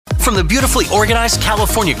from the beautifully organized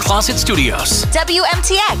California Closet Studios.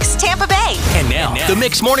 WMTX, Tampa Bay. And now, the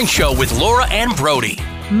Mix Morning Show with Laura and Brody.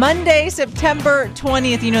 Monday, September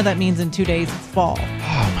 20th. You know that means in 2 days it's fall.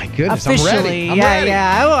 Oh, my goodness. Officially. I'm ready.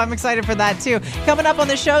 Yeah. Oh, I'm excited for that, too. Coming up on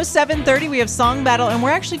the show, 7:30, we have Song Battle, and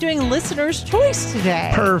we're actually doing Listener's Choice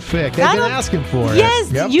today. Perfect. They've been asking for it.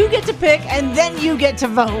 Yes, you get to pick, and then you get to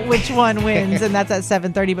vote which one wins, and that's at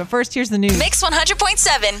 7:30. But first, here's the news. Mix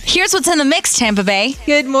 100.7. Here's what's in the mix, Tampa Bay.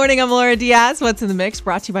 Good morning. I'm Laura Diaz. What's in the mix?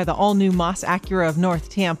 Brought to you by the all-new Moss Acura of North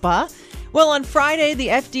Tampa. Well, on Friday, the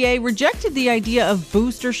FDA rejected the idea of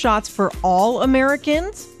booster shots for all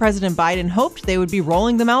Americans. President Biden hoped they would be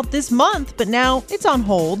rolling them out this month, but now it's on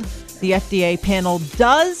hold. The FDA panel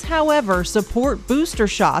does, however, support booster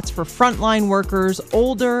shots for frontline workers,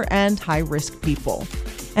 older and high-risk people.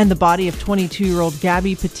 And the body of 22-year-old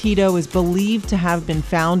Gabby Petito is believed to have been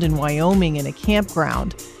found in Wyoming in a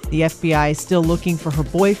campground. The FBI is still looking for her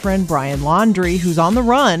boyfriend, Brian Laundrie, who's on the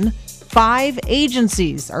run. 5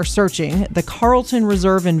 agencies are searching the Carlton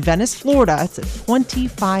Reserve in Venice, Florida. It's a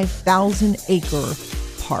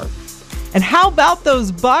 25,000-acre park. And how about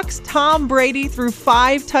those Bucks? Tom Brady threw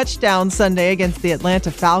 5 touchdowns Sunday against the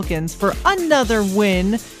Atlanta Falcons for another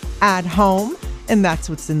win at home. And that's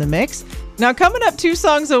what's in the mix. Now, coming up 2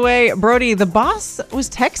 songs away, Brody, the boss was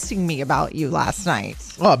texting me about you last night.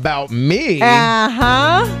 Oh, about me?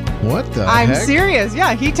 Uh-huh. What the I'm heck? serious.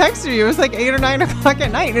 Yeah, he texted me. It was like 8 or 9 o'clock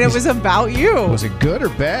at night, and it was about you. Was it good or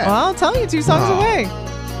bad? Well, I'll tell you 2 songs away.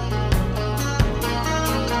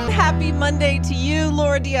 Happy Monday to you.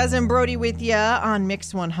 Laura Diaz and Brody with you on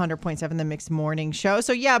Mix 100.7, the Mix Morning Show.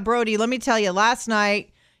 So, yeah, Brody, let me tell you, last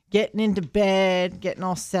night, getting into bed, getting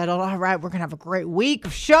all settled. All right, we're going to have a great week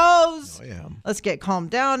of shows. Oh, yeah. Let's get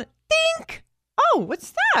calmed down. Think. Oh,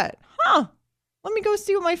 what's that? Huh. Let me go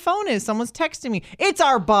see what my phone is. Someone's texting me. It's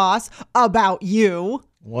our boss about you.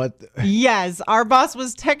 What? Yes, our boss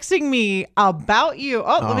was texting me about you.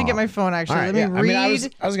 Oh, let me get my phone, actually. Right, let me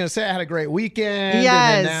read. I was going to say I had a great weekend.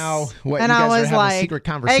 Yes. And then now, what, and you guys I was are having like, secret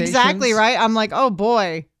conversations? Exactly, right? I'm like, oh,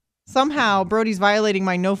 boy. Somehow, Brody's violating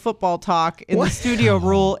my no football talk in the studio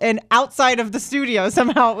rule, and outside of the studio,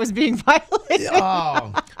 somehow it was being violated.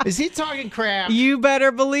 Oh, is he talking crap? You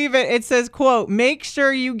better believe it. It says, quote, make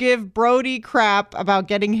sure you give Brody crap about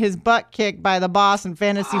getting his butt kicked by the boss in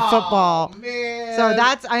fantasy football. Man. So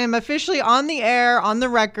I am officially on the air, on the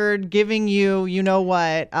record, giving you know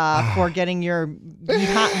what, for getting your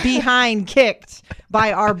behind kicked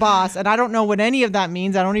by our boss. And I don't know what any of that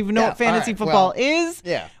means. I don't even know what fantasy football is.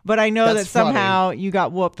 Yeah. But I know That's that somehow you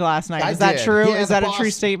got whooped last night. Is that true? Yeah, is that a true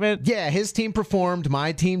statement? Yeah, his team performed.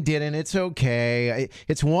 My team didn't. It's okay.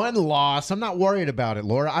 It's one loss. I'm not worried about it,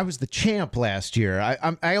 Laura. I was the champ last year.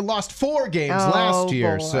 I lost 4 games last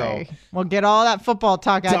year. Boy. So, well, get all that football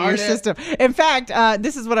talk out of your system. In fact,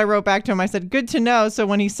 this is what I wrote back to him. I said, good to know. So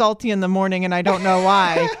when he's salty in the morning and I don't know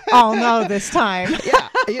why, I'll know this time. Yeah.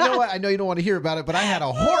 You know what? I know you don't want to hear about it, but I had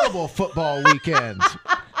a horrible football weekend.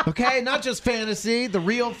 Okay, not just fantasy, the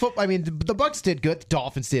real football. I mean, the Bucks did good. The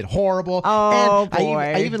Dolphins did horrible. Oh, and boy.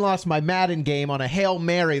 I even lost my Madden game on a Hail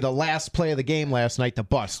Mary, the last play of the game last night, to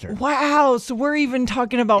Buster. Wow, so we're even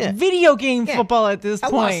talking about video game football at this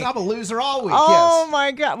point. I'm a loser all week, Oh, yes.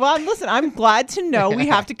 my God. Well, listen, I'm glad to know we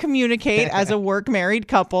have to communicate as a work-married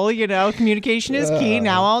couple. You know, communication is key.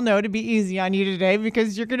 Now I'll know to be easy on you today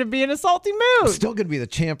because you're going to be in a salty mood. I'm still going to be the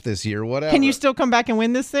champ this year, whatever. Can you still come back and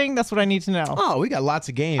win this thing? That's what I need to know. Oh, we got lots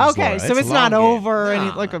of games, Okay, Laura. so it's a not long game. over. Nah.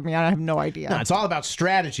 And look at me, I have no idea. No, it's all about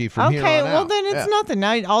strategy from here on Okay, well out. then it's nothing.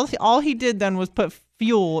 Now all he did then was put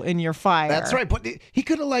fuel in your fire. That's right, but he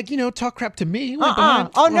could have talked crap to me. He went behind-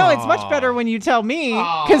 Oh no, it's much better when you tell me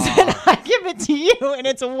because then I give it to you and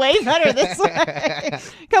it's way better this way.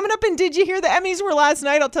 Coming up in Did You Hear the Emmys were last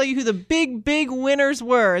night? I'll tell you who the big winners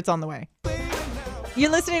were. It's on the way. You're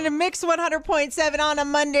listening to Mix 100.7 on a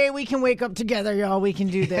Monday. We can wake up together, y'all. We can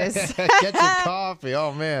do this. Get your coffee.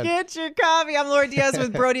 Oh, man. Get your coffee. I'm Laura Diaz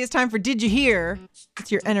with Brody. It's time for Did You Hear? It's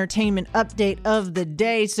your entertainment update of the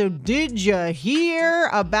day. So did you hear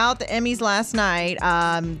about the Emmys last night?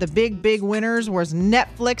 The big winners was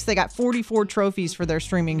Netflix. They got 44 trophies for their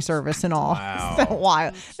streaming service and all. Wow. So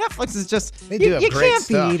wild. Netflix is just, They do have great can't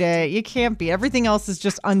stuff. beat it. You can't beat it. Everything else is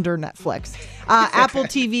just under Netflix. Apple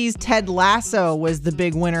TV's Ted Lasso was the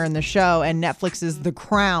big winner in the show, and Netflix's The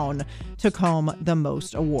Crown took home the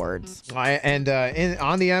most awards. And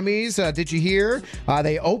on the Emmys, did you hear?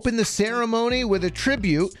 They opened the ceremony with a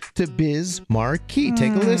tribute to Biz Marquis.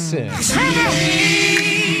 Take a listen.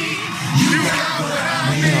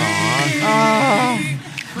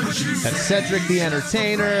 That's Cedric the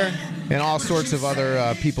Entertainer and all sorts of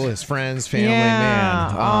other people, his friends, family,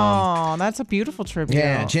 man. Oh, that's a beautiful tribute.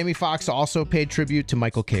 Yeah, Jamie Foxx also paid tribute to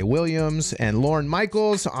Michael K. Williams, and Lorne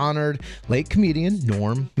Michaels honored late comedian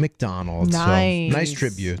Norm Macdonald. Nice. So, nice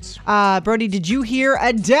tributes. Brody, did you hear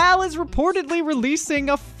Adele is reportedly releasing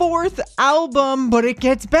a 4th album, but it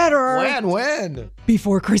gets better. When?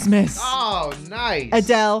 Before Christmas. Oh, nice.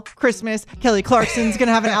 Adele, Christmas. Kelly Clarkson's going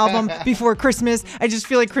to have an album before Christmas. I just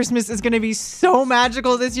feel like Christmas is going to be so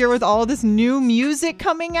magical this year with all this new music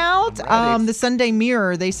coming out. The Sunday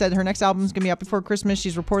Mirror, they said her next album is going to be out before Christmas.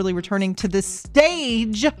 She's reportedly returning to the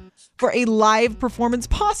stage for a live performance,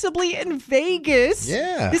 possibly in Vegas.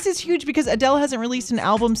 Yeah. This is huge because Adele hasn't released an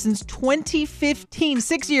album since 2015.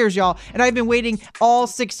 6 years, y'all. And I've been waiting all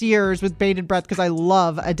 6 years with bated breath because I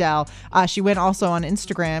love Adele. She went also on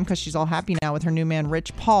Instagram because she's all happy now with her new man,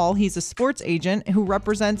 Rich Paul. He's a sports agent who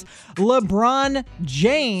represents LeBron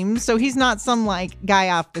James. So he's not some like guy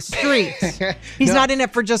off the street. He's not in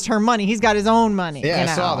it for just her money. He's got his own money. Yeah, you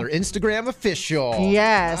know? I saw their Instagram official.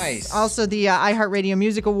 Yes. Nice. Also, the iHeartRadio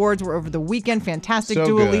Music Awards were over the weekend. Fantastic. So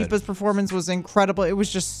Dua good. Lipa's performance was incredible. It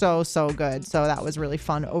was just so good. So that was really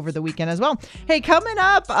fun over the weekend as well. Hey, coming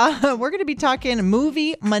up, we're going to be talking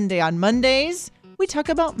Movie Monday. On Mondays, we talk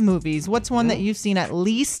about movies. What's one that you've seen at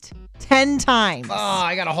least 10 times? Oh,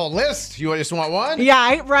 I got a whole list. You just want one?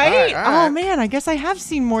 Yeah, right? All right. Oh, man, I guess I have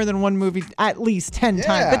seen more than one movie at least 10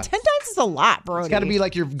 times. But 10 times is a lot, bro. It's got to be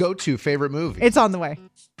like your go-to favorite movie. It's on the way.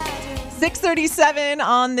 6:37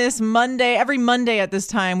 on this Monday. Every Monday at this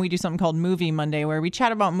time, we do something called Movie Monday, where we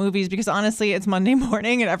chat about movies because honestly, it's Monday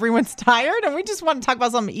morning and everyone's tired, and we just want to talk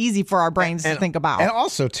about something easy for our brains to think about. And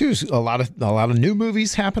also, too, a lot of new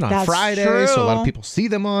movies happen on That's Friday, true. so a lot of people see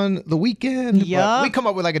them on the weekend. But Yup. we come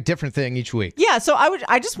up with like a different thing each week. Yeah, so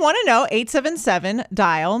I just want to know, 877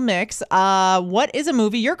 dial mix. What is a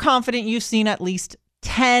movie you're confident you've seen at least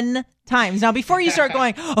 10 times? Now, before you start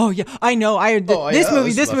going, oh yeah, I know, this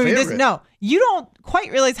movie. No, you don't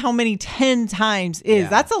quite realize how many 10 times is. Yeah.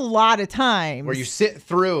 That's a lot of times. Where you sit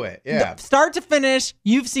through it. Yeah. Start to finish,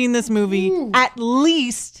 you've seen this movie at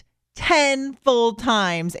least 10 full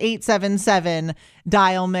times. 877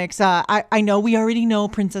 dial mix. I know we already know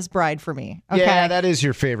Princess Bride for me. Okay? Yeah, that is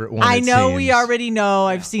your favorite one. I it know seems. we already know.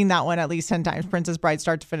 I've seen that one at least 10 times. Princess Bride,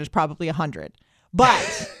 start to finish, probably 100.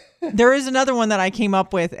 But there is another one that I came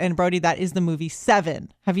up with, and Brody, that is the movie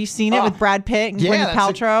Seven. Have you seen it with Brad Pitt and Gwyneth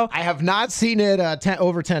Paltrow? I have not seen it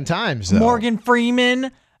over 10 times, though. Morgan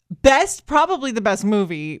Freeman. Probably the best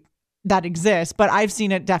movie that exists, but I've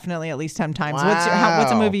seen it definitely at least 10 times. Wow.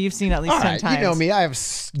 What's a movie you've seen at least 10 times? You know me, I have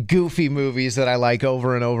goofy movies that I like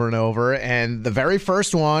over and over and over. And the very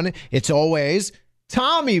first one, it's always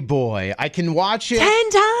Tommy Boy. I can watch it 10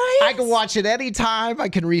 times? I can watch it anytime. I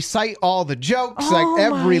can recite all the jokes, Oh like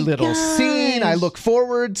every my little gosh. scene. I look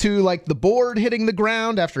forward to like the board hitting the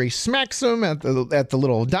ground after he smacks him at the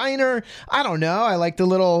little diner. I don't know. I like the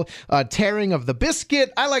little tearing of the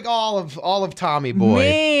biscuit. I like all of Tommy Boy.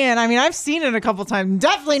 Man, I mean, I've seen it a couple times.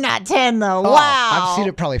 Definitely not 10, though. Oh, Wow. I've seen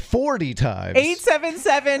it probably 40 times.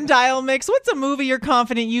 877 dial mix. What's a movie you're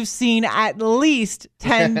confident you've seen at least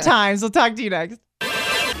 10 times? We'll talk to you next.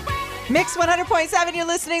 Mix 100.7, you're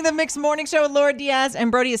listening to the Mix Morning Show with Laura Diaz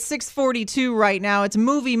and Brody. Is 6:42 right now. It's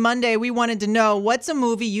Movie Monday. We wanted to know, what's a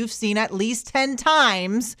movie you've seen at least 10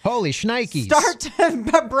 times? Holy shnikes.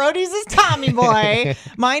 Brody's is Tommy Boy.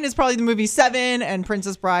 Mine is probably the movie Seven and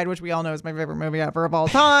Princess Bride, which we all know is my favorite movie ever of all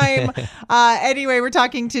time. Anyway, we're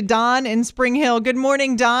talking to Don in Spring Hill. Good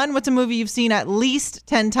morning, Don. What's a movie you've seen at least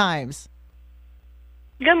 10 times?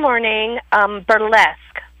 Good morning. Burlesque.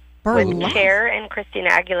 With Cher and Christina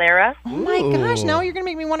Aguilera. Oh my gosh, now you're going to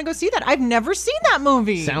make me want to go see that. I've never seen that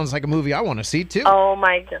movie. Sounds like a movie I want to see, too. Oh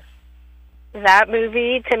my God. That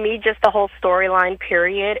movie, to me, just the whole storyline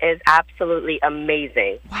period is absolutely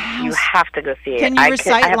amazing. Wow. You have to go see it. Can you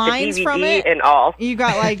recite I have lines the DVD from it? and all. You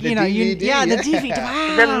got like, The you know, DVD, the DVD.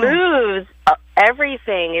 Wow. The moves,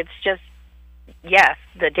 everything. It's just, yes,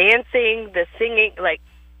 the dancing, the singing, like,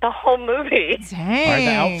 the whole movie. Dang. Are the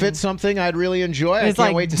outfits something I'd really enjoy? It's I like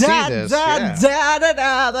can't wait to da, see this. da, Yeah. da, da,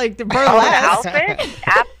 da, like the Oh, the burlesque. outfit?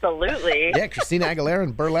 Absolutely. Yeah, Christina Aguilera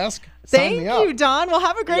and Burlesque. Sign Thank me up. you, Don. Well,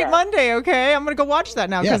 have a great Yes. Monday, okay? I'm going to go watch that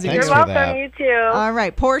now Yeah, because of thanks you. You're for welcome. that. You too. All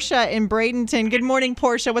right, Portia in Bradenton. Good morning,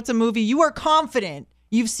 Portia. What's a movie you are confident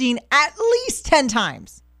you've seen at least 10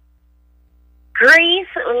 times? Grease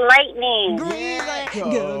Lightning.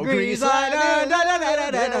 Go, Grease Lightning.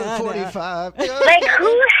 45. Like,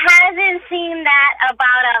 who hasn't seen that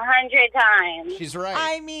about 100 times? She's right.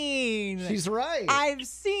 I mean, She's right. I've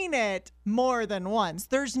seen it more than once.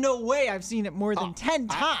 There's no way I've seen it more than 10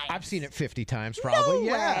 times. I've seen it 50 times probably.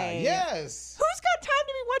 No Yeah. way. Yes. Who's got time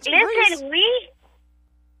to be watching Grease? Listen,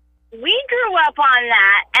 we grew up on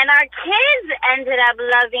that, and our kids ended up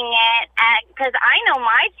loving it because I know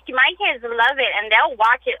my kids love it, and they'll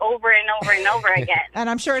watch it over and over and over again. And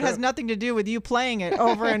I'm sure it has nothing to do with you playing it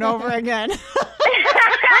over and over again. Of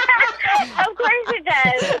course it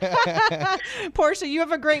does. Portia, you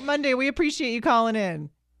have a great Monday. We appreciate you calling in.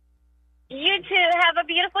 You too. Have a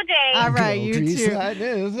beautiful day. All right, Go, you Grease too.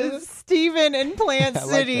 Lightning. Stephen in Plant I like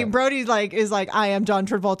City. that. Brody's is like, I am John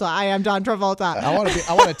Travolta. I am John Travolta. I want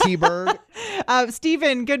a T-bird.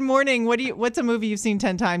 Stephen, good morning. What's a movie you've seen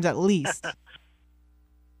 10 times at least?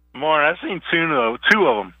 More. I've seen two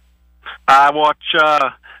of them. I watch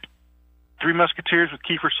Three Musketeers with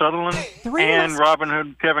Kiefer Sutherland and Robin Hood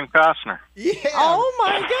and Kevin Costner. Yeah. Oh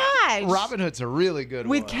my gosh. Robin Hood's a really good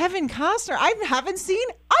one. With Kevin Costner. I haven't seen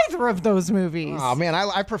either of those movies. Oh man,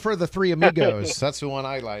 I prefer the Three Amigos. That's the one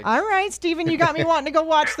I like. All right, Steven, you got me wanting to go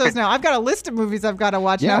watch those now. I've got a list of movies I've got to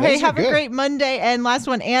watch Yeah, now. Hey, those are have a good. great Monday. And last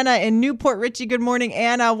one, Anna in Newport Richie. Good morning,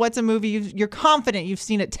 Anna. What's a movie you're confident you've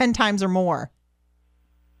seen it 10 times or more?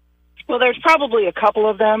 Well, there's probably a couple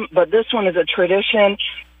of them, but this one is a tradition.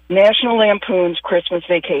 National Lampoon's Christmas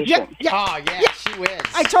Vacation. Oh, yeah, she wins.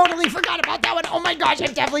 I totally forgot about that one. Oh my gosh,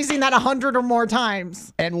 I've definitely seen that 100 or more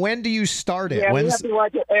times. And when do you start it? Yeah, we have to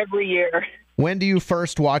watch it every year. When do you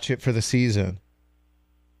first watch it for the season?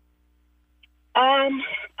 I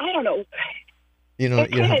don't know. You know,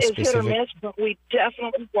 It you don't kind have of is hit or specific. miss, but we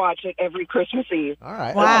definitely watch it every Christmas Eve. All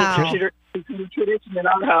right. Wow. It's a tradition in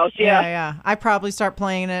our house. Yeah. I probably start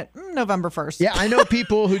playing it November 1st. Yeah, I know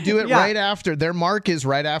people who do it Yeah. right after. Their mark is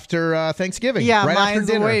right after Thanksgiving. Yeah, right after mine's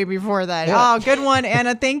dinner. way before that. Yeah. Oh, good one,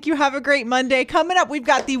 Anna. Thank you. Have a great Monday. Coming up, we've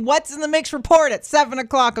got the What's in the Mix report at 7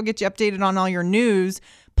 o'clock. I'll get you updated on all your news.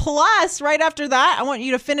 Plus, right after that, I want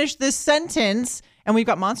you to finish this sentence. And we've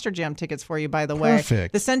got Monster Jam tickets for you, by the way.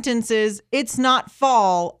 Perfect. The sentence is, it's not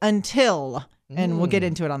fall until. And we'll get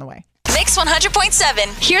into it on the way. Mix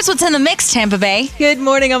 100.7. Here's what's in the mix, Tampa Bay. Good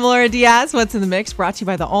morning. I'm Laura Diaz. What's in the Mix? Brought to you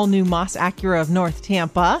by the all-new Moss Acura of North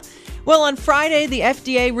Tampa. Well, on Friday, the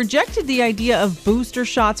FDA rejected the idea of booster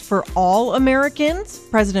shots for all Americans.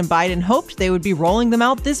 President Biden hoped they would be rolling them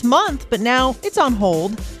out this month, but now it's on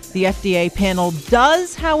hold. The FDA panel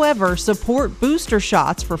does, however, support booster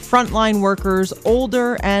shots for frontline workers,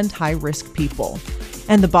 older and high-risk people.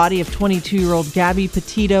 And the body of 22-year-old Gabby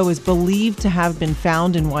Petito is believed to have been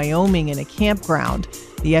found in Wyoming in a campground.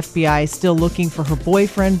 The FBI is still looking for her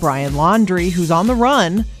boyfriend, Brian Laundrie, who's on the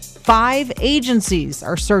run. 5 agencies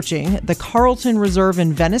are searching the Carlton Reserve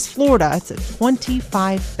in Venice, Florida. It's a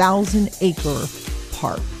 25,000-acre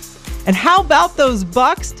park. And how about those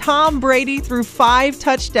Bucks? Tom Brady threw 5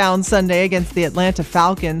 touchdowns Sunday against the Atlanta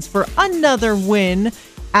Falcons for another win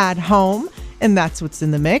at home. And that's what's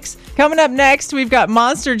in the mix. Coming up next, we've got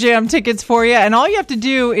Monster Jam tickets for you. And all you have to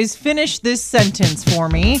do is finish this sentence for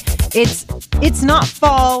me. It's not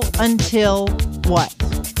fall until what?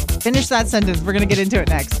 Finish that sentence. We're going to get into it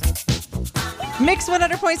next. Mix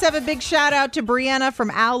 100.7, big shout out to Brianna from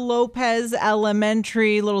Al Lopez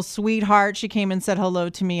Elementary, little sweetheart. She came and said hello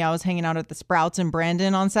to me. I was hanging out at the Sprouts in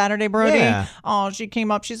Brandon on Saturday, Brody. Yeah. Oh, she came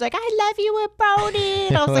up. She's like, I love you with Brody.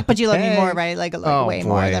 And I was like, but you love me more, right? Like way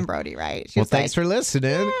more than Brody, right? She Well, was thanks for listening.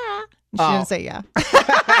 yeah. She didn't say yeah.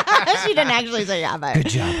 She didn't actually say yeah, but Good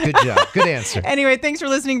job. Good answer. Anyway, thanks for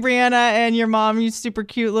listening, Brianna, and your mom, you super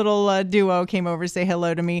cute little duo, came over to say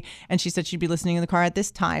hello to me, and she said she'd be listening in the car at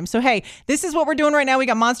this time. So, hey, this is what we're doing right now. We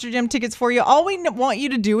got Monster Jam tickets for you. All we want you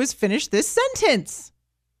to do is finish this sentence.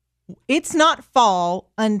 It's not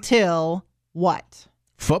fall until what?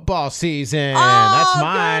 Football season. Oh, That's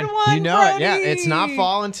mine. good one, You know it. Yeah, Brody. it's not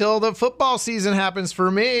fall until the football season happens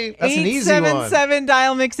for me. That's an easy one. 877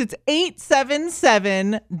 dial mix. It's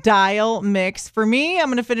 877 dial mix. For me, I'm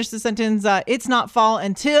going to finish the sentence. It's not fall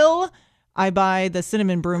until I buy the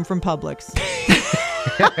cinnamon broom from Publix.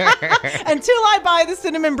 Until I buy the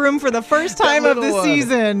cinnamon broom for the first time of the little one.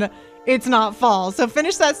 season, it's not fall. So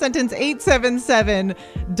finish that sentence, 877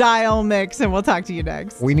 dial mix, and we'll talk to you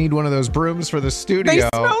next. We need one of those brooms for the They studio.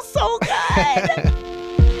 smell so good.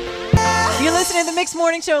 You're listening to the Mixed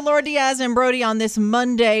Morning Show, Laura Diaz and Brody on this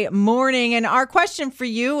Monday morning. And our question for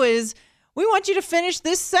you is, we want you to finish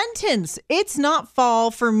this sentence. It's not fall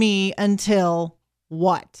for me until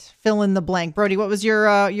what? Fill in the blank. Brody, what was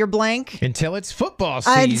your blank? Until it's football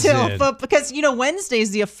season. Because, Wednesday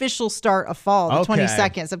is the official start of fall, the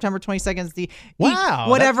 22nd. September 22nd is the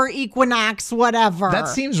equinox, whatever. That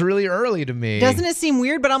seems really early to me. Doesn't it seem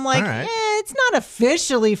weird? But I'm like, it's not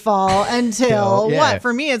officially fall until what?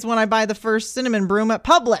 For me, it's when I buy the first cinnamon broom at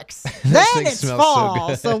Publix. Then it's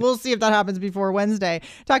fall. So we'll see if that happens before Wednesday.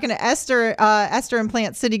 Talking to Esther in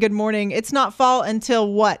Plant City. Good morning. It's not fall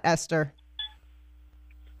until what, Esther?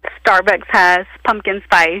 Starbucks has pumpkin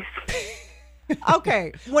spice.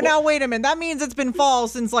 Okay. Well, now wait a minute. That means it's been fall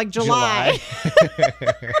since like July.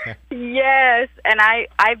 Yes, and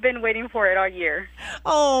I've been waiting for it all year.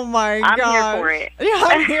 Oh my god! I'm here for it. Yeah,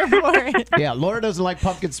 I'm here for it. Yeah, Laura doesn't like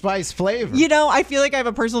pumpkin spice flavor. I feel like I have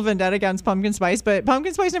a personal vendetta against pumpkin spice, but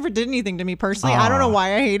pumpkin spice never did anything to me personally. I don't know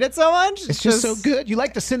why I hate it so much. It's just so good. You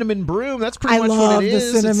like the cinnamon broom? That's pretty much what it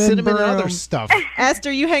is. It's cinnamon and other stuff.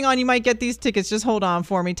 Esther, you hang on. You might get these tickets. Just hold on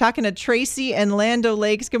for me. Talking to Tracy and Lando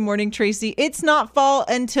Lakes. Good morning, Tracy. It's not fall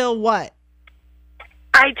until what?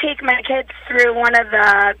 I take my kids through one of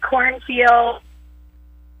the cornfields.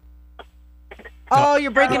 Oh,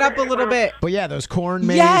 you're breaking up a little bit. But yeah, those corn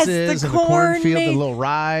mazes and the cornfield, the little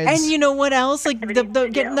rides. And you know what else? Like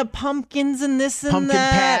getting the pumpkins and this and pumpkin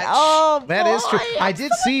that. Patch. Oh, that is true. I'm I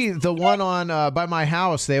did see the one on by my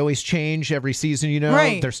house. They always change every season.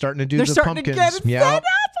 Right. They're starting to do They're the starting pumpkins. to get it set up.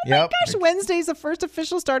 Oh my Yep. gosh, Wednesday's the first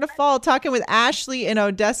official start of fall. Talking with Ashley in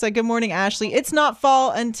Odessa. Good morning, Ashley. It's not fall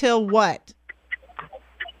until what?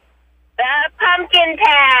 The pumpkin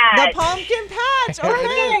patch. The pumpkin patch.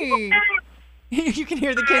 Okay. You can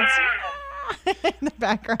hear the kids in the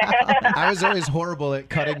background. I was always horrible at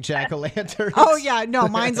cutting jack-o'-lanterns. Oh, yeah. No,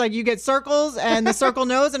 mine's like you get circles and the circle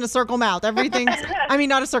nose and a circle mouth. Everything's,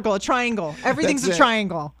 not a circle, a triangle. Everything's a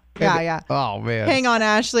triangle. Yeah. Oh, man. Hang on,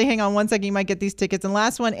 Ashley. Hang on 1 second. You might get these tickets. And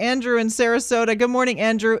last one, Andrew in Sarasota. Good morning,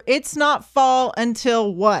 Andrew. It's not fall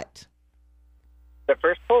until what? The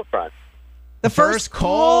first cold front. The first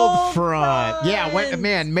cold front.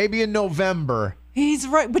 Yeah, maybe in November. He's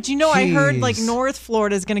right. But I heard like North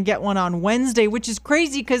Florida is going to get one on Wednesday, which is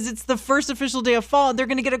crazy because it's the first official day of fall. They're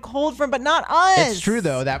going to get a cold front, but not us. It's true,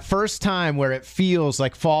 though. That first time where it feels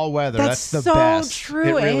like fall weather, that's the so best.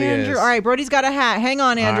 True, it really Andrew. is. All right, Brody's got a hat. Hang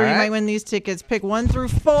on, Andrew. You might win these tickets. Pick 1 through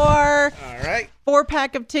 4. All right.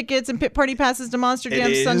 4-pack of tickets and pit party passes to Monster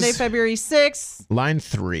Jam Sunday, February 6th. Line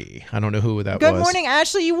 3. I don't know who that was. Good morning,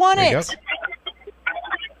 Ashley. You won it.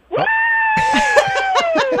 Oh.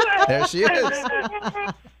 There she is.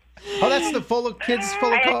 Oh, that's the kids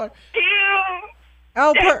full of car. Two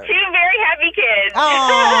very happy kids.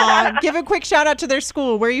 Oh, give a quick shout out to their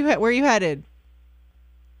school. Where are you headed?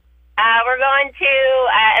 We're going to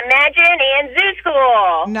Imagine and Zoo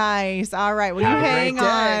School. Nice. All right. Well, you hang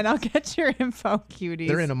on. I'll get your info, cuties.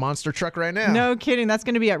 They're in a monster truck right now. No kidding. That's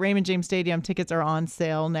going to be at Raymond James Stadium. Tickets are on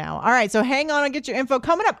sale now. All right. So hang on. I'll get your info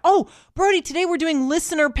coming up. Oh, Brody, today we're doing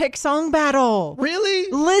Listener Pick Song Battle.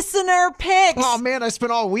 Really? Listener Picks. Oh, man. I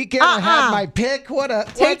spent all weekend. I had my pick.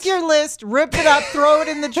 Take your list, rip it up, throw it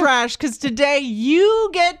in the trash, because today you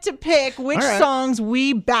get to pick which songs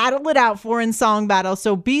we battle it out for in Song Battle.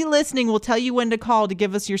 So be listening. We'll tell you when to call to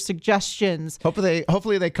give us your suggestions.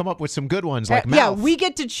 Hopefully they come up with some good ones like Mouth. Yeah, we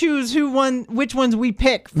get to choose which ones we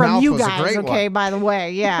pick from Mouth you was a guys. great Okay, one. by the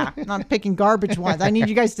way. Yeah, not picking garbage ones. I need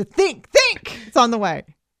you guys to think. It's on the way.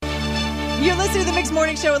 You're listening to the Mixed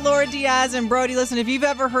Morning Show with Laura Diaz and Brody. Listen, if you've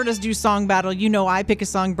ever heard us do Song Battle, I pick a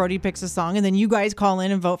song, Brody picks a song, and then you guys call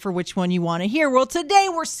in and vote for which one you want to hear. Well, today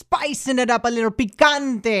we're spicing it up a little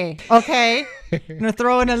picante, okay? We're going to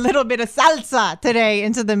throw in a little bit of salsa today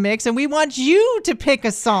into the mix, and we want you to pick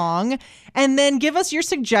a song and then give us your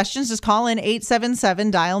suggestions. Just call in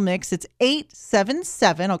 877-DIAL-MIX. It's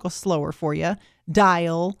 877, I'll go slower for you,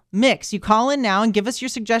 DIAL-MIX. You call in now and give us your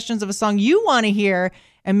suggestions of a song you want to hear,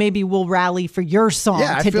 and maybe we'll rally for your song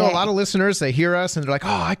today. I feel a lot of listeners, they hear us and they're like,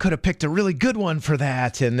 I could have picked a really good one for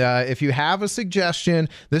that. And if you have a suggestion,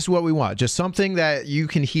 this is what we want. Just something that you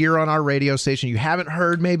can hear on our radio station you haven't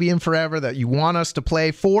heard maybe in forever that you want us to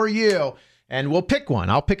play for you. And we'll pick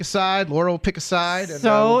one. I'll pick a side. Laura will pick a side. And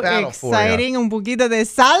we'll battle exciting. For you. Un poquito de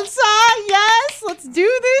salsa. Yes, let's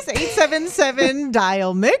do this.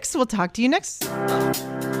 877-DIAL-MIX. We'll talk to you next.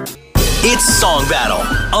 It's Song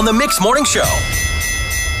Battle on the Mixed Morning Show.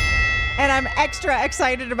 And I'm extra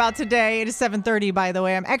excited about today. It is 7:30, by the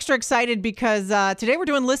way. I'm extra excited because today we're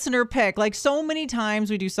doing listener pick. Like so many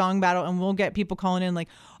times we do Song Battle and we'll get people calling in like,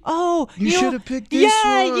 oh, You should have picked this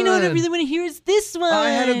yeah, one. you know what I really want to hear is this one. I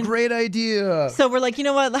had a great idea. So we're like, you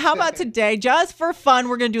know what? How about today, just for fun,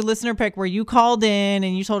 we're going to do listener pick where you called in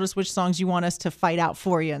and you told us which songs you want us to fight out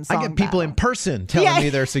for you. In song I get people in person telling me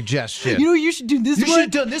their suggestion. You know, you should do this one. You should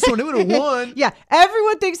have done this one. It would have won. Yeah,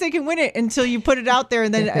 everyone thinks they can win it until you put it out there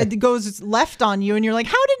and then it goes left on you and you're like,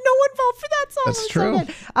 how did no one vote for that song? That's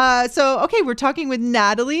true. Okay, we're talking with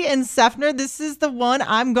Natalie and Sefner. This is the one.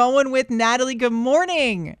 I'm going with Natalie. Good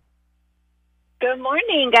morning. Good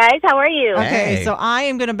morning, guys. How are you? Okay, Hey. so I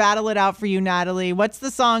am going to battle it out for you, Natalie. What's the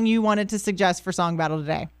song you wanted to suggest for Song Battle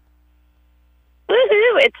today?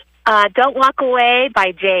 Woohoo! It's "Don't Walk Away"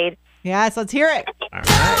 by Jade. Yes, let's hear it. All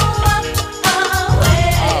right.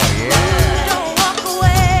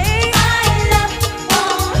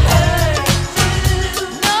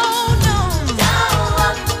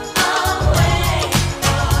 Oh,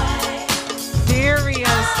 yeah.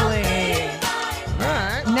 Seriously. All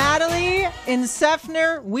right. Natalie and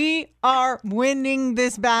Sefner, we are winning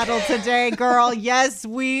this battle today, girl. Yes,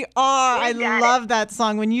 we are. I love that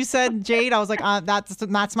song. When you said Jade, I was like,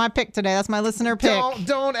 that's my pick today. That's my listener pick.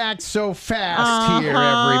 Don't act so fast here,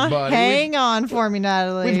 everybody. Hang on for me,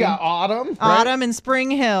 Natalie. We've got Autumn. Right? Autumn and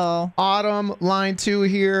Spring Hill. Autumn, line 2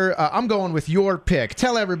 here. I'm going with your pick.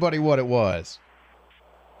 Tell everybody what it was.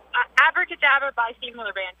 Abracadabra by Steve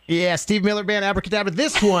Miller Band. Yeah, Steve Miller Band, Abracadabra.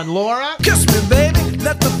 This one, Laura. Kiss me, baby.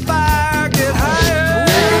 Let the fire get higher.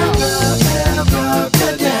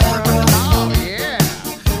 Oh, yeah.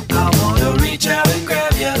 I wanna reach out and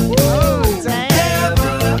grab you.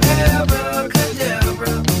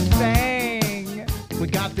 Dang. We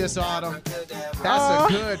got this, Autumn.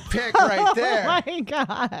 That's a good pick right there. Oh my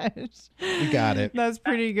gosh. We got it. That's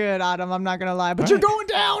pretty good, Autumn. I'm not going to lie. But you're going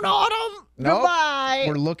down, Autumn. Nope. Goodbye.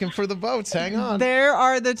 We're looking for the votes. Hang on. There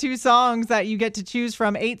are the two songs that you get to choose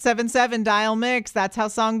from. 877 Dial Mix. That's how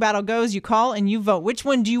Song Battle goes. You call and you vote. Which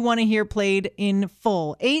one do you want to hear played in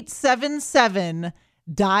full? 877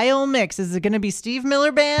 Dial Mix. Is it going to be Steve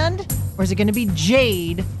Miller Band or is it going to be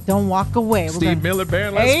Jade? Don't Walk Away. Steve Miller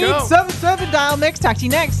Band, let's go. 877 Dial Mix. Talk to you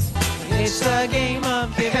next. It's a game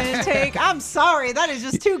of give and take. I'm sorry. That is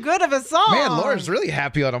just too good of a song. Man, Laura's really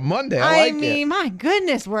happy on a Monday. I like mean, it. my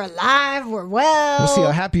goodness, we're alive. We're well. We'll see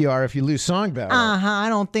how happy you are if you lose Song Battle. I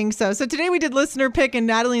don't think so. So today we did listener pick and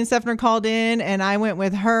Natalie and Sefner called in and I went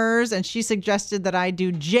with hers and she suggested that I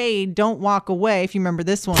do Jade, Don't Walk Away, if you remember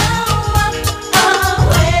this one.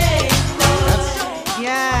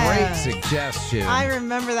 Yeah. Great suggestion. I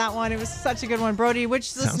remember that one. It was such a good one. Brody,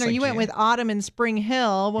 which listener? like You went Jan. with Autumn and Spring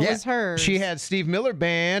Hill. What was hers? She had Steve Miller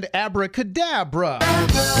Band, Abracadabra.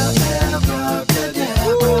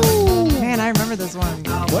 Ooh. Man, I remember this one.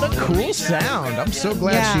 What a cool sound. I'm so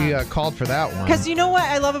glad she called for that one. Because you know what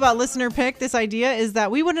I love about listener pick, this idea, is that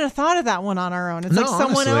we wouldn't have thought of that one on our own. It's No, like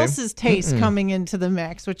someone honestly. else's taste coming into the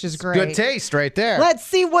mix, which is great. Good taste right there. Let's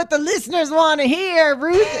see what the listeners want to hear.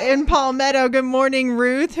 Ruth in Palmetto. Good morning,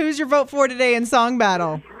 Ruth. Who's your vote for today in Song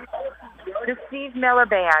Battle? The Steve Miller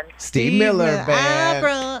Band. Steve Miller Band.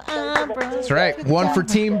 That's right. One for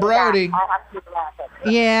Team Brody.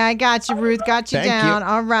 Yeah, I got you, Ruth. Got you Thank down. you.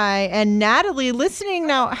 All right. And Natalie, listening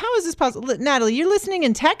now. How is this possible? Natalie, you're listening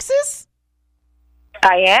in Texas?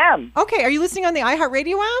 I am. Okay. Are you listening on the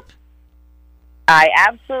iHeartRadio app? I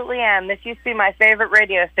absolutely am. This used to be my favorite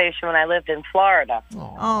radio station when I lived in Florida.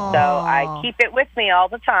 Oh. So I keep it with me all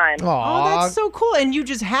the time. Oh, that's so cool. And you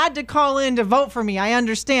just had to call in to vote for me. I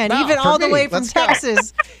understand. No, Even for all the me. way from Let's go.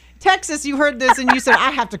 Texas. Texas, you heard this and you said, I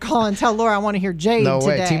have to call and tell Laura I want to hear Jade No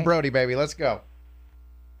way. today. Team Brody, baby. Let's go.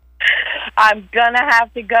 I'm going to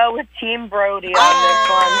have to go with Team Brody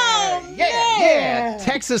on this one. Yeah.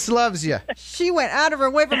 Texas loves you. She went out of her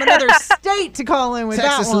way from another state to call in with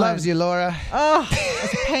Texas that one. loves you, Laura. Oh,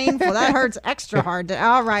 it's painful. That hurts extra hard.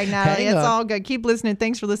 All right, Natalie, Hang it's on. all good. Keep listening.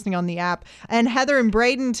 Thanks for listening on the app. And Heather in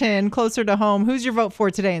Bradenton, closer to home. Who's your vote for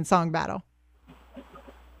today in Song Battle?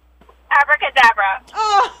 Abracadabra.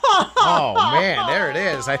 Oh, man. There it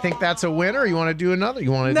is. I think that's a winner. You want to do another?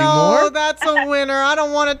 You want to do No, more? that's a winner. I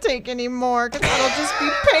don't want to take any more because that'll just be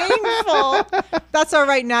painful. That's all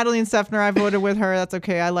right, Natalie and Sefner. I voted with her. That's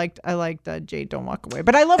okay. I liked Jade, Don't Walk Away.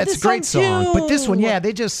 But I love It's this a great song. too. But this one, yeah,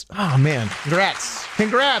 they just, oh, man.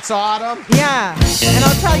 Congrats, Autumn. Yeah, and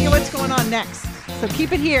I'll tell you what's going on next. So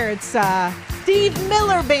keep it here. It's Steve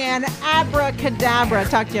Miller Band, Abracadabra.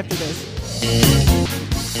 Talk to you after this.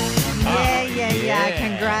 Yeah.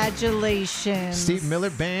 Congratulations. Steve Miller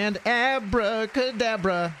Band,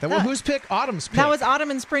 Abracadabra. Whose pick? Autumn's pick. That was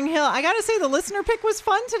Autumn and Spring Hill. I got to say, the listener pick was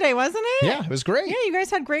fun today, wasn't it? Yeah, it was great. Yeah, you guys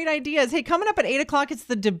had great ideas. Hey, coming up at 8 o'clock, it's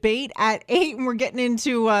the debate at 8, and we're getting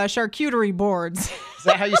into charcuterie boards. Is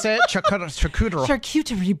that how you say it? Charcuterie.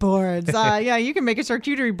 Charcuterie boards. Yeah, you can make a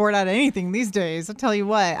charcuterie board out of anything these days. I'll tell you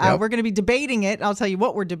what. We're going to be debating it. I'll tell you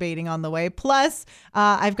what we're debating on the way. Plus,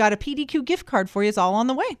 I've got a PDQ gift card for you. It's all on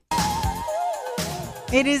the way.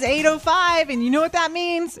 It is 8:05, and you know what that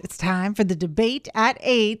means? It's time for the debate at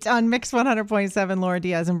 8 on Mix 100.7. Laura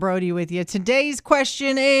Diaz and Brody with you. Today's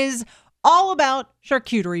question is all about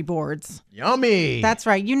charcuterie boards. Yummy. That's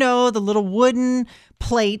right. You know, the little wooden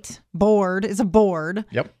plate board is a board.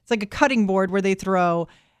 Yep. It's like a cutting board where they throw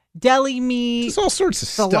deli meat, Just all sorts of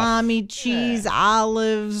salami, stuff. cheese,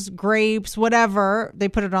 olives, grapes, whatever. They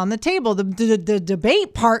put it on the table. The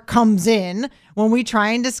debate part comes in when we try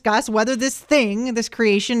and discuss whether this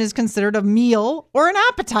creation is considered a meal or an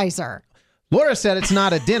appetizer. Laura said it's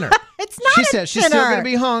not a dinner. It's not She a said she's dinner. still going to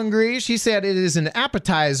be hungry. She said it is an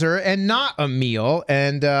appetizer and not a meal.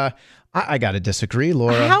 And I got to disagree,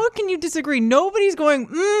 Laura. How can you disagree? Nobody's going,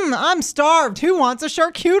 I'm starved. Who wants a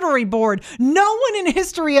charcuterie board? No one in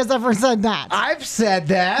history has ever said that. I've said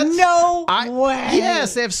that. No way.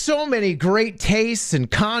 Yes, they have so many great tastes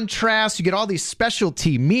and contrasts. You get all these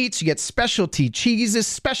specialty meats. You get specialty cheeses,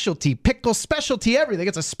 specialty pickles, specialty everything.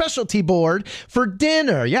 It's a specialty board for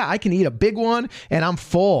dinner. Yeah, I can eat a big one and I'm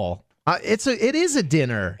full. It is a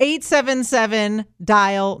dinner. 877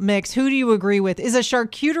 dial mix. Who do you agree with? Is a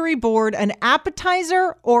charcuterie board an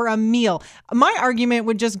appetizer or a meal? My argument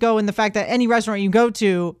would just go in the fact that any restaurant you go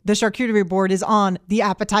to, the charcuterie board is on the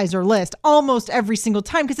appetizer list almost every single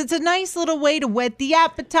time because it's a nice little way to whet the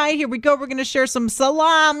appetite. Here we go. We're going to share some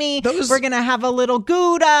salami. We're going to have a little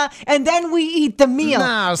Gouda, and then we eat the meal.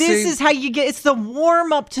 This is how you get. It's the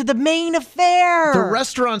warm up to the main affair. The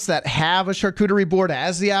restaurants that have a charcuterie board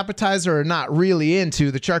as the appetizer are not really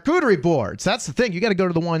into the charcuterie boards. That's the thing. You got to go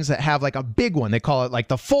to the ones that have like a big one. They call it like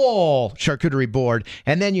the full charcuterie board.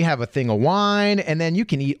 And then you have a thing of wine, and then you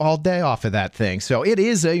can eat all day off of that thing. So it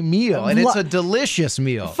is a meal, and it's a delicious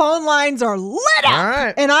meal. Phone lines are lit up. All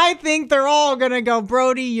right. And I think they're all going to go,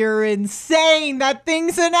 Brody, you're insane. That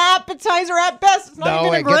thing's an appetizer at best. It's not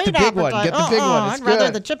even a great get the big one. appetizer. Get the big one. It's I'd rather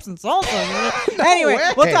good. the chips and salsa. No Anyway,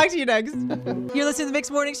 way. we'll talk to you next. You're listening to the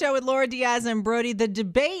Mixed Morning Show with Laura Diaz and Brody. The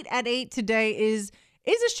debate at 8 today is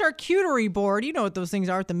a charcuterie board. You know what those things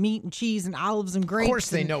are, with the meat and cheese and olives and grapes. Of course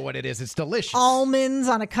they know what it is. It's delicious. Almonds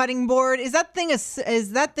on a cutting board. Is that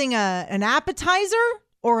thing an appetizer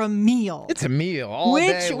or a meal? It's a meal all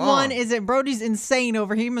day Which long. one is it? Brody's insane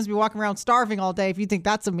over here. He must be walking around starving all day if you think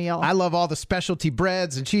that's a meal. I love all the specialty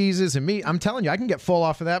breads and cheeses and meat. I'm telling you, I can get full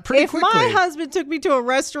off of that pretty If quickly. my husband took me to a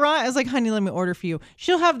restaurant, I was like, honey, let me order for you.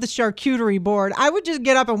 She'll have the charcuterie board. I would just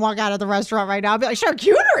get up and walk out of the restaurant right now. I'd be like,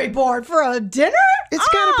 charcuterie board for a dinner? It's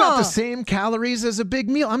got about the same calories as a big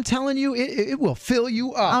meal. I'm telling you, it will fill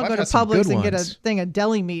you up. I'll go to Publix and get a thing of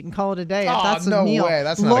deli meat and call it a day. If that's no a meal. way.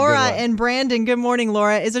 That's not a good Laura one. and Brandon, good morning,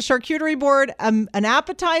 Laura. Is a charcuterie board an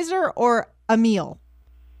appetizer or a meal?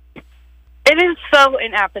 It is so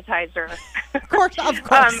an appetizer. Of course it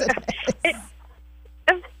is.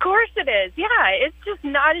 Of course it is. Yeah, it's just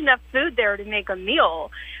not enough food there to make a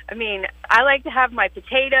meal. I mean, I like to have my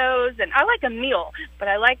potatoes, and I like a meal, but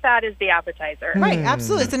I like that as the appetizer. Right,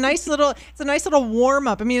 absolutely. It's a nice little warm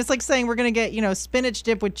up. I mean, it's like saying we're going to get, spinach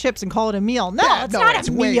dip with chips and call it a meal. No, it's not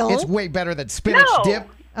a meal. It's way better than spinach dip.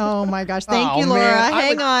 Oh my gosh. Thank you, Oh, Laura.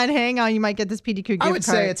 man. Hang on. You might get this PDQ gift card. I would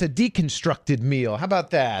say it's a deconstructed meal. How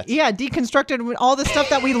about that? Yeah, deconstructed with all the stuff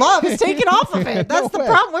that we love is taken off of it. That's the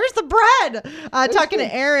problem. Where's the bread? Talking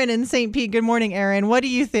to Aaron in St. Pete. Good morning, Aaron. What do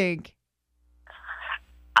you think?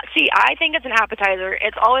 See, I think it's an appetizer.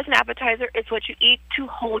 It's always an appetizer. It's what you eat to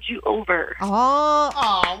hold you over.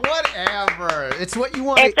 Oh, whatever. It's what you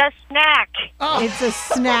want. It's a snack. Oh. It's a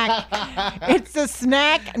snack. It's a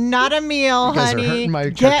snack, not a meal, You guys are honey. hurting my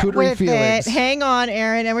Get charcuterie with feelings. it. Hang on,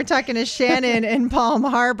 Aaron. And we're talking to Shannon in Palm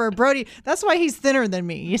Harbor. Brody, that's why he's thinner than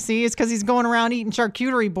me. You see, it's because he's going around eating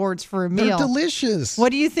charcuterie boards for a meal. They're delicious.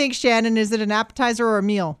 What do you think, Shannon? Is it an appetizer or a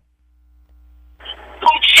meal?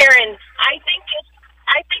 Sharon, I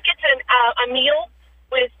think it's a meal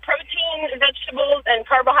with protein, vegetables, and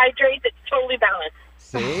carbohydrates. It's totally balanced.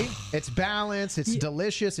 See? It's balanced. It's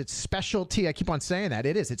delicious. It's specialty. I keep on saying that.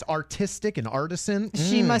 It is. It's artistic and artisan.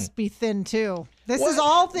 She must be thin, too. This What? is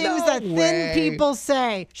all things No that thin way. people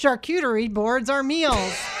say. Charcuterie boards are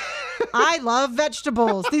meals. I love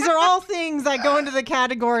vegetables. These are all things that go into the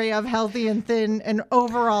category of healthy and thin and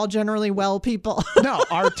overall generally well people. No,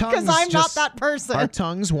 our tongues Because I'm not that person. Our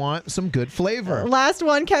tongues want some good flavor. Last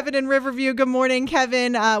one, Kevin in Riverview. Good morning,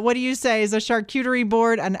 Kevin. What do you say? Is a charcuterie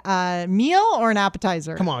board a meal or an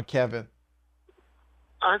appetizer? Come on, Kevin.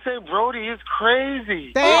 I say Brody is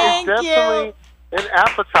crazy. Thank it's definitely an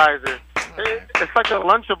appetizer. It's like a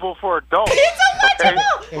Lunchable for adults. It's a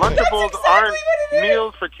Lunchable! Okay? Lunchables That's exactly aren't what it is.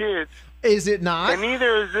 meals for kids. Is it not? And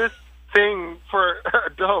neither is this thing for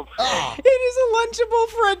adults. Oh. It is a Lunchable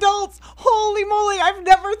for adults. Holy moly, I've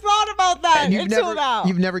never thought about that And until now.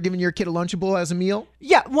 you've never given your kid a Lunchable as a meal?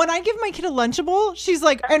 Yeah, when I give my kid a Lunchable, she's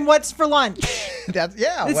like, and what's for lunch?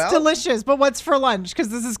 It's delicious, but what's for lunch? Because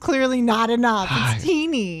this is clearly not enough. It's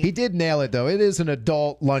teeny. He did nail it, though. It is an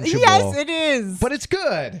adult Lunchable. Yes, it is. But it's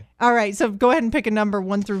good. All right, so go ahead and pick a number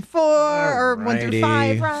 1 through 4, or 1 through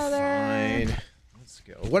 5, rather. Fine. Let's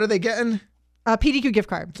go. What are they getting? A PDQ gift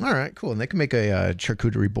card. All right, cool. And they can make a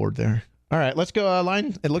charcuterie board there. All right, let's go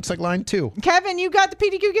line. It looks like line 2. Kevin, you got the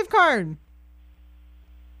PDQ gift card.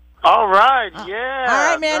 All right, yeah.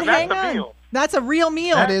 All right, man, That's hang a on. meal. That's a real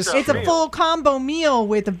meal. That is It's a a meal. full combo meal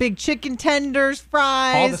with a big chicken tenders,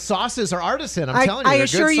 fries. All the sauces are artisan. I'm telling you, I they're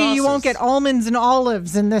assure good you, you won't sauces. get almonds and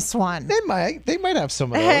olives in this one. They might have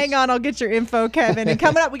some of those. Hang on, I'll get your info, Kevin. And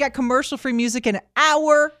coming up, we got commercial-free music, an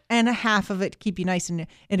hour and a half of it to keep you nice and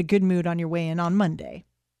in a good mood on your way in on Monday.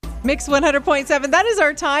 Mix 100.7, that is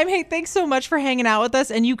our time. Hey, thanks so much for hanging out with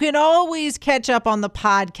us. And you can always catch up on the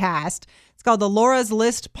podcast. It's called the Laura's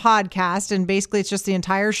List Podcast. And basically, it's just the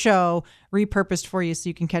entire show repurposed for you so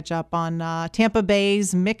you can catch up on Tampa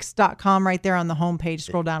Bay's Mix.com right there on the homepage.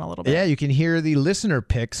 Scroll down a little bit. Yeah, you can hear the listener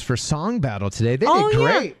picks for Song Battle today. They did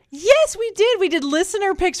great. Yeah. Yes, we did. We did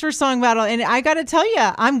listener picks for Song Battle. And I got to tell you,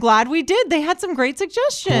 I'm glad we did. They had some great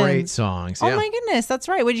suggestions. Great songs. Oh, yeah. my goodness. That's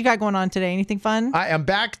right. What you got going on today? Anything fun? I am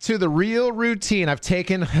back to the real routine. I've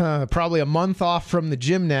taken probably a month off from the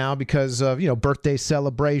gym now because of, birthday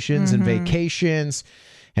celebrations and vacations.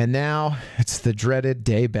 And now it's the dreaded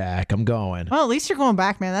day back. I'm going. Well, at least you're going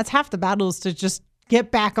back, man. That's half the battle is to just get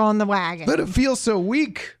back on the wagon. But it feels so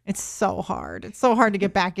weak. It's so hard. It's so hard to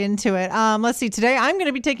get back into it. Let's see. Today, I'm going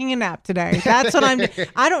to be taking a nap today. That's what I'm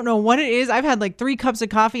I don't know what it is. I've had like 3 cups of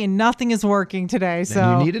coffee and nothing is working today. So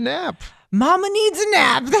Then you need a nap. Mama needs a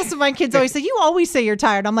nap. That's what my kids always say. You always say you're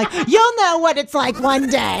tired. I'm like, you'll know what it's like one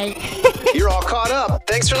day. You're all caught up.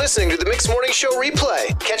 Thanks for listening to the Mix Morning Show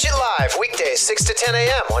replay. Catch it live weekdays 6 to 10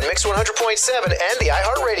 a.m. on Mix 100.7 and the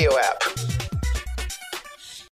iHeartRadio app.